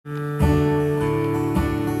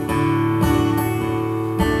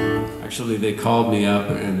Actually, they called me up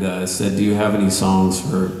and said, "Do you have any songs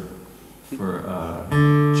for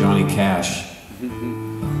Johnny Cash?"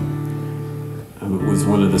 It was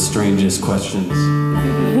one of the strangest questions,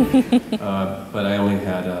 but I only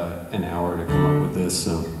had an hour to come up with this,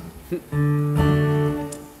 so.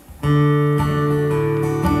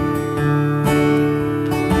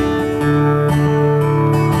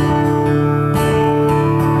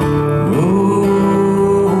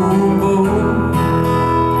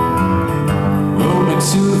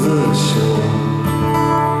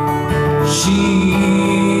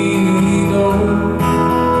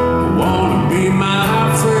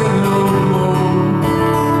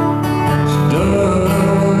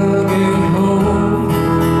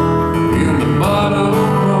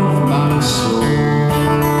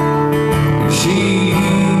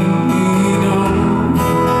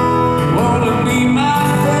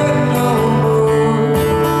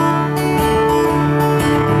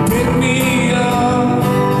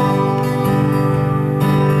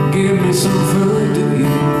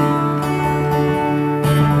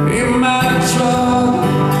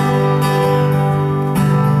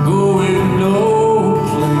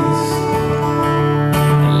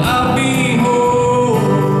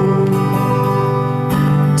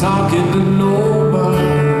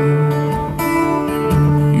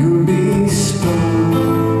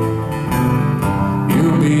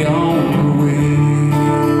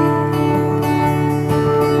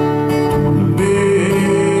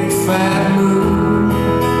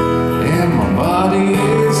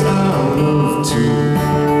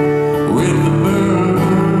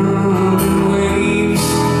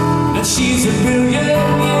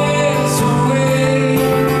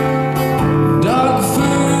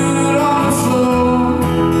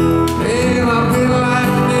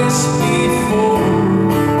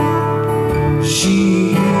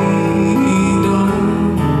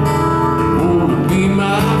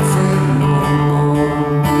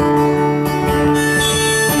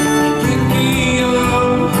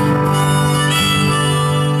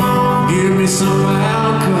 Some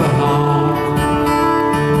alcohol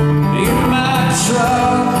in my truck.